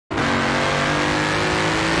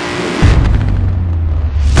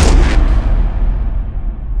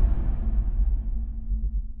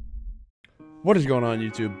What is going on,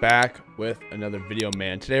 YouTube? Back with another video,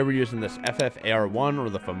 man. Today we're using this FFAR1 or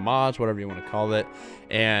the FAMAS, whatever you want to call it.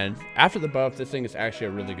 And after the buff, this thing is actually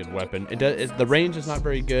a really good weapon. The range is not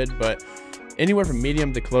very good, but anywhere from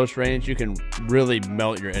medium to close range, you can really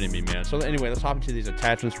melt your enemy, man. So anyway, let's hop into these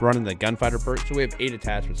attachments, running the gunfighter perk. So we have 8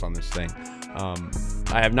 attachments on this thing.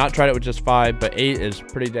 I have not tried it with just 5, but 8 is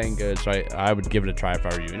pretty dang good, so I would give it a try if I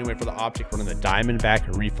were you. Anyway, for the optic, running the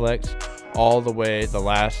Diamondback reflex all the way, the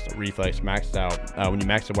last reflex maxed out. When you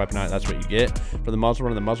max the weapon out, that's what you get. For the muzzle,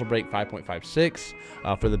 running the muzzle brake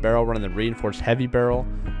 5.56. For the barrel, running the reinforced heavy barrel.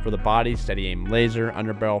 For the body, steady aim laser.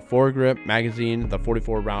 Underbarrel foregrip magazine, the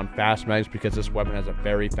 44 round fast mags, because this weapon has a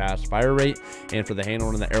very fast fire rate. And for the handle,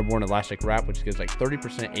 running the airborne elastic wrap, which gives like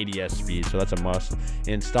 30% ADS speed, so that's a must.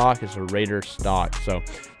 In stock is a Raider stock. So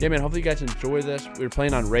yeah, man, hopefully you guys enjoy this. We were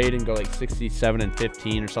playing on raid and go like 67 and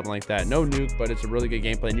 15 or something like that. No nuke, but it's a really good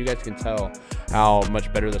gameplay, and you guys can tell how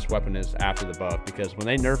much better this weapon is after the buff, because when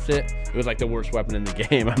they nerfed it, it was like the worst weapon in the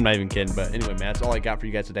game. I'm not even kidding. But anyway, man, that's all I got for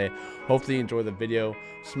you guys today. Hopefully you enjoy the video.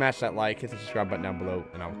 Smash that like, hit the subscribe button down below,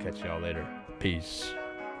 and I will catch y'all later. Peace.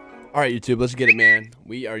 All right, YouTube, let's get it, man.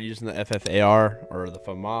 We are using the FFAR or the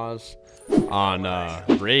FAMAS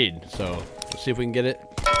on raid, so let's see if we can get it.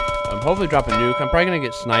 Hopefully drop a nuke. I'm probably gonna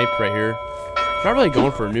get sniped right here. I'm not really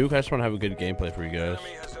going for a nuke. I just want to have a good gameplay for you guys.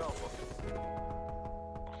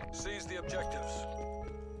 Seize the objectives.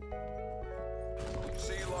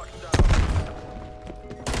 C locked down.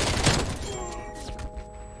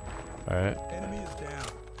 All right. Enemy is down.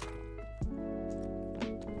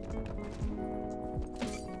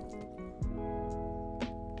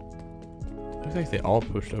 Looks like they all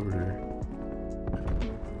pushed over here.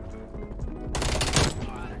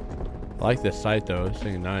 I like this sight though. This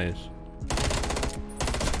thing is nice.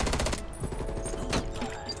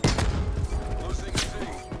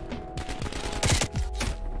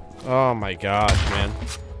 Oh my gosh, man.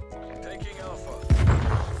 Taking Alpha.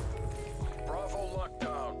 Bravo locked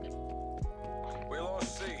down. We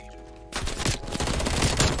lost C.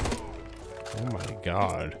 Oh my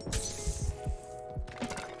god.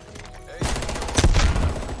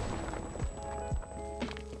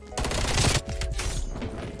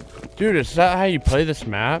 Dude, is that how you play this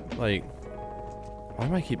map? Like, why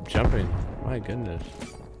do I keep jumping? My goodness.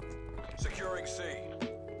 Securing C.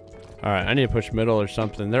 Alright, I need to push middle or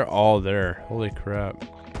something. They're all there. Holy crap.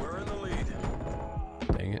 We're in the lead.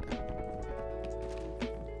 Dang it.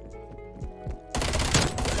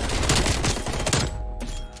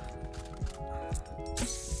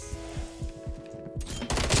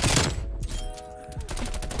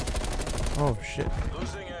 Oh shit.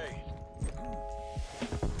 Losing A.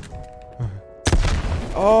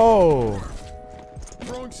 Oh!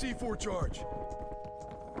 Throwing C4 charge.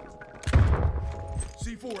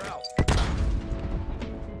 C4 out.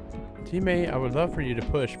 Teammate, I would love for you to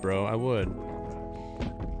push, bro. I would.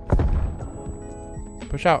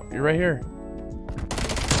 Push out. You're right here.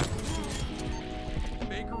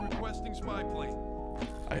 Baker requesting spy plane.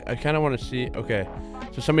 I kind of want to see. Okay.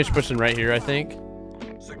 So somebody's pushing right here, I think.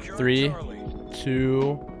 Securing 3, Charlie.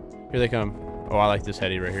 2. Here they come. Oh, I like this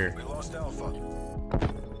heady right here. We lost Alpha.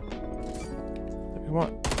 Come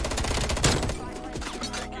on.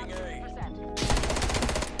 Taking A.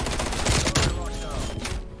 Locked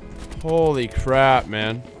down. Holy crap,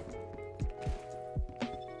 man.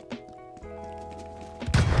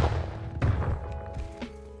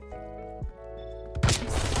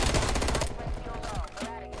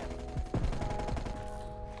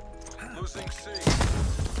 Losing C.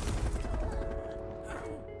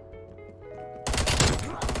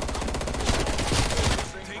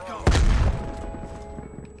 Take off.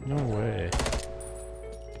 No way.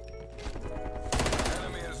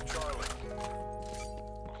 Enemy is Charlie.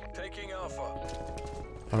 Taking Alpha.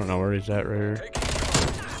 I don't know where he's at right here. Taking Charlie.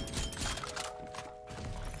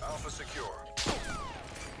 Alpha secure.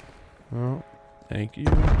 Oh, thank you.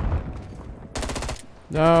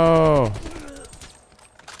 No.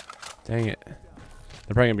 Dang it.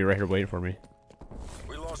 They're probably gonna be right here waiting for me.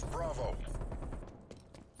 We lost Bravo.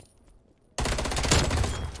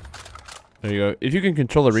 There you go. If you can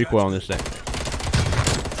control the recoil on this thing,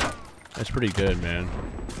 that's pretty good, man.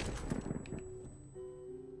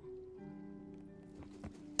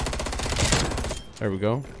 There we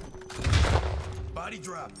go. Body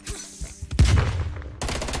drop.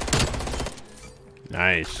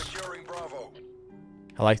 Nice. Securing Bravo.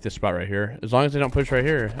 I like this spot right here. As long as they don't push right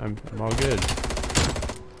here, I'm all good.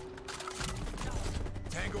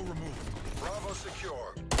 Tango removed. Bravo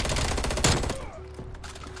secure.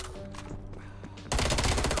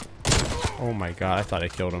 Oh my god, I thought I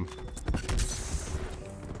killed him.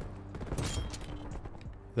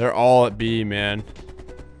 They're all at B, man.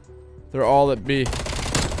 They're all at B.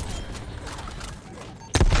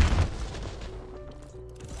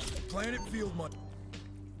 Planet field mine.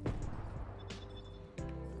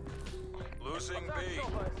 Losing B.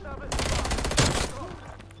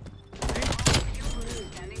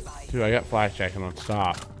 Dude, I got flash checking on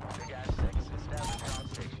stop.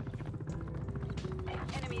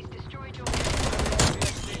 Enemies destroyed your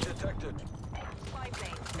Detected.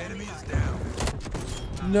 Enemy is down.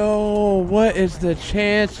 No, what is the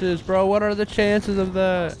chances, bro? What are the chances of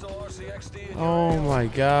that? Hostile RCXD in your Oh AO. my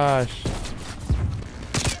gosh.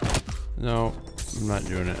 No, I'm not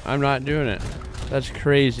doing it. I'm not doing it. That's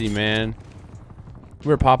crazy, man. We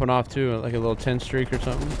were popping off too, like a little 10 streak or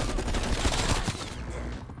something.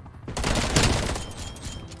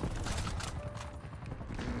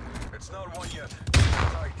 It's not one yet.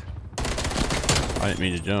 Tight. I didn't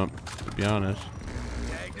mean to jump, to be honest.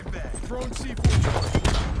 Tagged it back. Thrown C4.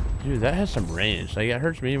 Dude, that has some range. Like, it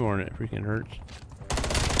hurts me more than it freaking hurts.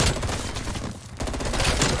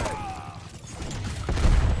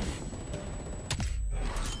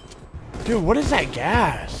 Dude, what is that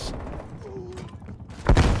gas?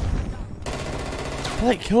 It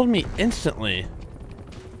like killed me instantly.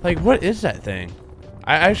 Like, what is that thing?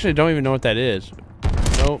 I actually don't even know what that is.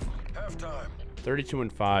 Nope. Halftime. 32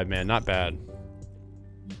 and 5, man, not bad.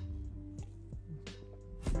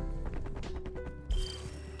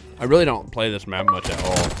 I really don't play this map much at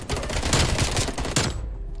all.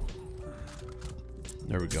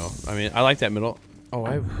 There we go. I mean, I like that middle. Oh,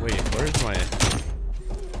 wait, where's my...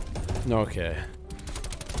 No, okay.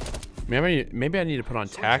 Maybe I need to put on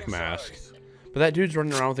tac mask. But that dude's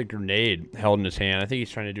running around with a grenade held in his hand. I think he's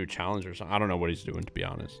trying to do a challenge or something. I don't know what he's doing, to be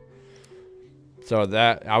honest. So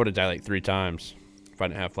that, I would have died like 3 times if I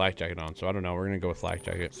didn't have flak jacket on. So I don't know. We're going to go with flak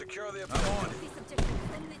jacket. Secure the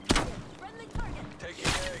objective. Taking A.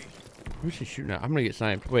 Who's he shooting at? I'm going to get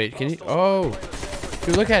sniped. Wait, can he? Oh.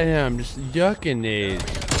 Dude, look at him. Just yucking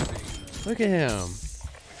nades. Look at him.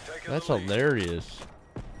 That's hilarious.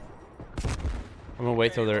 I'm gonna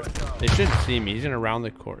wait till they shouldn't see me. He's gonna round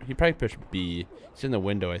the court. He probably pushed B. He's in the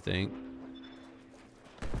window, I think.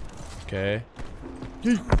 Okay.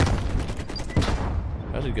 That's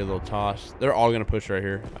a good little toss. They're all gonna push right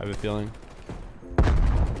here, I have a feeling.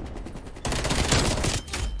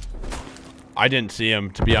 I didn't see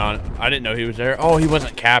him, to be honest. I didn't know he was there. Oh, he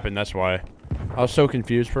wasn't capping, that's why. I was so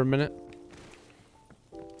confused for a minute.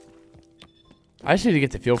 I just need to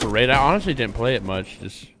get the feel for raid. I honestly didn't play it much.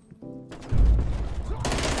 Just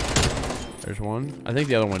there's one. I think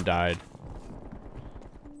the other one died.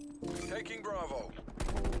 Taking Bravo.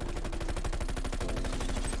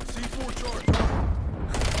 C4 charge.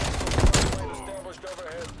 Plane established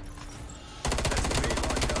overhead. SB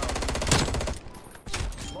locked down.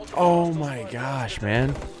 Multiple Oh my gosh,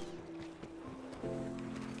 man.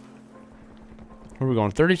 Where are we going?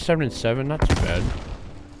 37 and 7, not too bad.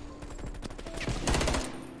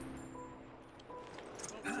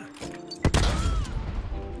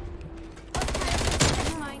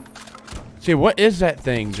 See, what is that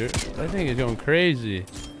thing, dude? That thing is going crazy.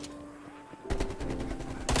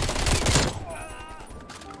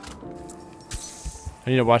 I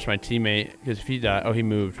need to watch my teammate, because if he died... Oh, he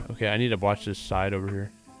moved. Okay, I need to watch this side over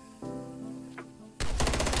here.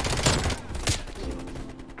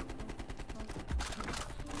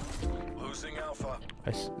 Losing Alpha.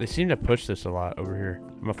 They seem to push this a lot over here.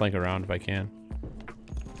 I'm gonna flank around if I can.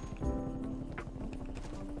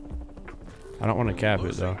 I don't want to cap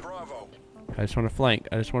it, though. Bravo. I just want to flank.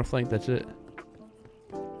 I just want to flank. That's it.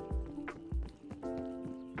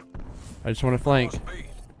 I just want to flank. Lost B.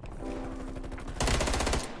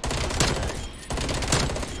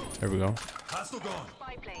 There we go. Hostile gone.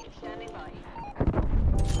 spy plane standing by.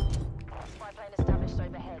 Spy plane established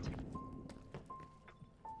overhead.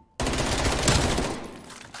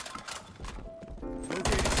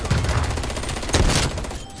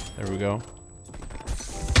 There we go.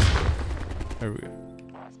 There we go.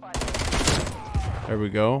 Spy plane. There we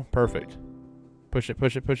go. Perfect. Push it,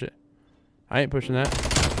 push it, push it. I ain't pushing that.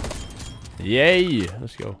 Yay!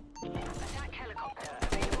 Let's go. Attack helicopter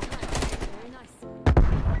available. Very nice.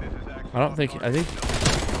 I don't think... I think...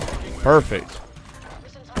 Perfect.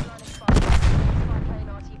 Mission timeline expired. Spy plane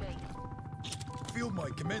RTB. Field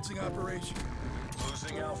mic commencing operation.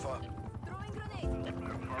 Losing Alpha. Throwing grenade.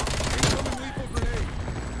 Incoming lethal grenade.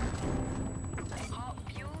 Hot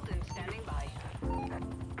fueled and standing by.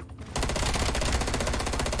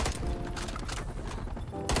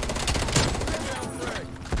 Down frag.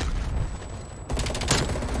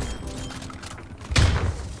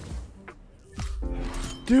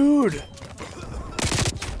 Dude!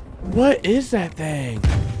 What is that thing?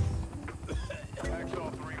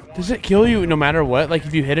 Does it kill you no matter what? Like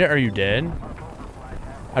if you hit it, are you dead?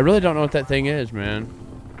 I really don't know what that thing is, man.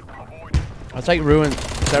 It's like ruined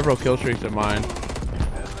several kill streaks of mine.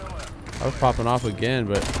 I was popping off again,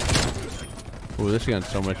 but ooh, this gun's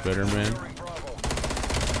so much better, man.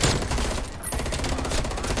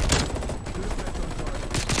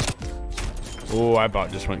 Ooh, I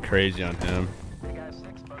about just went crazy on him.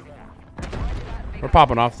 We're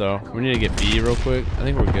popping off though. We need to get B real quick. I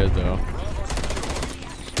think we're good though.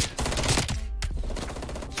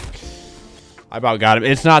 I about got him.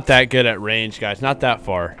 It's not that good at range, guys. Not that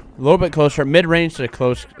far. A little bit closer. Mid-range to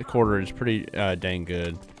close quarter is pretty dang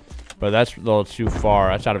good. But that's a little too far.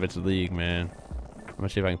 That's out of its league, man. I'm gonna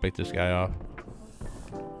see if I can pick this guy off.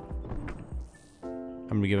 I'm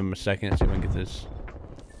gonna give him a second, see if I can get this.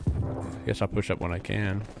 I guess I'll push up when I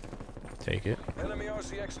can. Take it. Enemy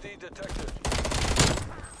RCXD detected.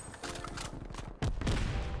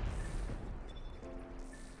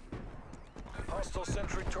 Hostile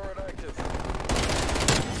sentry turret active.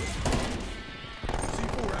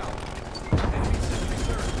 C4 out. Enemy sentry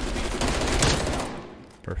turret.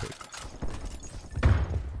 Perfect.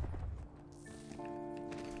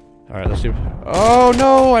 All right, let's see. Oh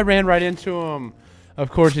no! I ran right into him. Of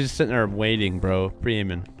course, he's sitting there waiting, bro.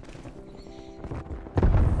 Pre-aiming.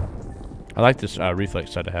 I like this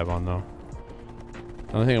reflex sight to have on though.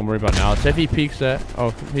 The only thing I'm worried about now is if he peeks that.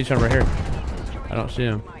 Oh, he's coming right here. I don't see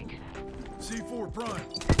him. C4 prime.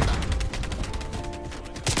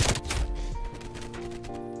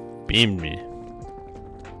 Beamed me.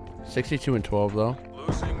 62 and 12 though.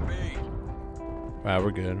 Losing B. Wow,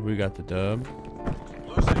 we're good. We got the dub.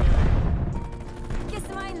 Losing A. Kiss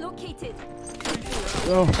line located.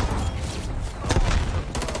 Oh.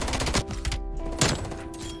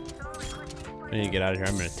 I need to get out of here.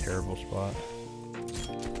 I'm in a terrible spot.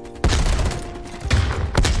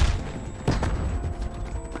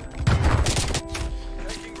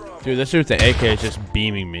 Dude, this dude with the AK is just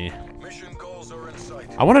beaming me. Mission goals are in sight.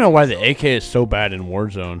 I want to know why the AK is so bad in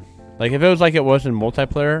Warzone. Like, if it was like it was in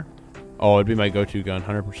multiplayer, oh, it'd be my go-to gun,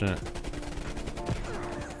 100%.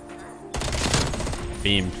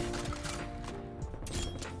 Beamed.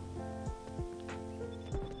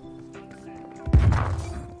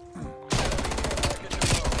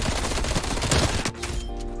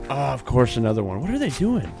 Oh, of course, another one. What are they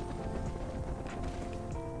doing?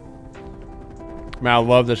 Man, I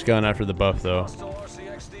love this gun after the buff, though. Hostile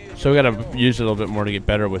RCXD. So we gotta use it a little bit more to get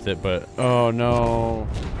better with it, but oh no.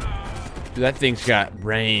 Dude, that thing's got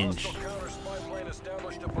range. Hostile counter spy plane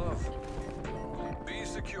established above. B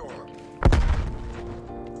secure.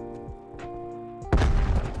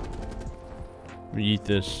 Let me eat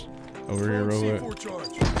this over here real quick. C4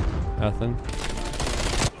 charge. Nothing.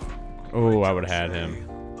 Oh, I would have had him.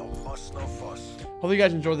 No muss, no fuss. Hope you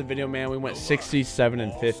guys enjoyed the video, man. We went 67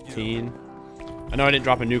 and 15. I know I didn't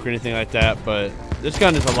drop a nuke or anything like that, but this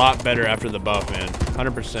gun is a lot better after the buff, man.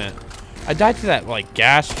 100%. I died to that like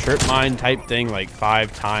gas trip mine type thing like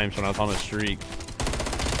 5 times when I was on a streak.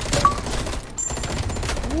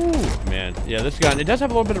 Ooh, man. Yeah, this gun, it does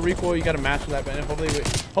have a little bit of recoil. You got to master that, but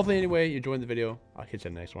hopefully anyway, you enjoyed the video. I'll catch you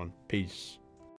in the next one. Peace.